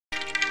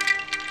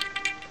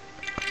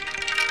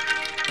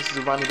This is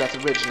a RONNIEBATTS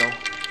original.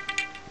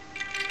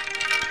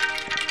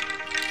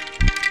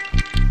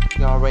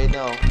 You already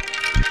know.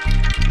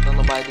 Don't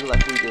nobody do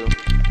like we do.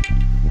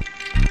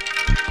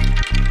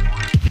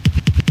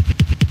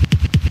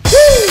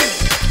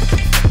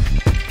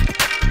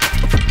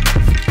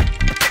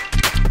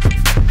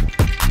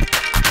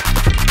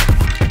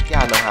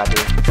 Y'all know how I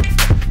do.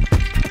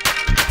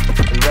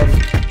 Are you ready?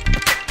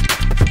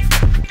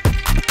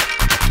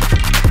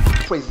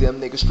 Crazy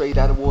them niggas straight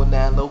out of war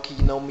now. Low key,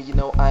 you know me, you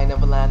know I ain't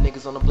never lying.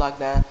 Niggas on the block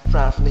now.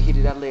 Frying from the heat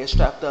of that layer,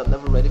 strapped up,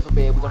 never ready for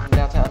bed. We go from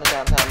downtown to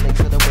downtown.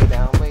 Niggas in the way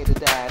down, way to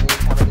die.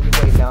 Anytime and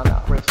any way down.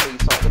 Not ready for me,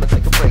 so I'm gonna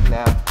take a break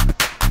now.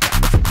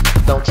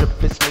 Don't trip,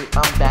 it's me,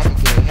 I'm back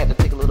again. Had to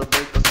take a little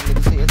break, but some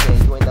niggas here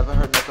then. You ain't never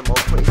heard nothing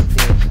more crazy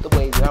than the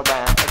way we are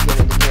rhyme again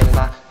and again. And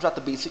I drop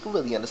the beat so you can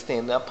really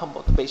understand. Then I pump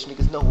up the bass, you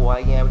niggas know who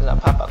I am. Then I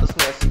pop out the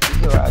snare so you can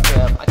hear I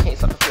jam. I can't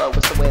stop the flow,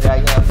 it's the way that I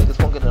am. Niggas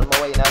won't get in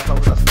my way, now as long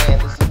as I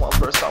stand. This is one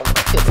verse song when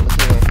I kill them.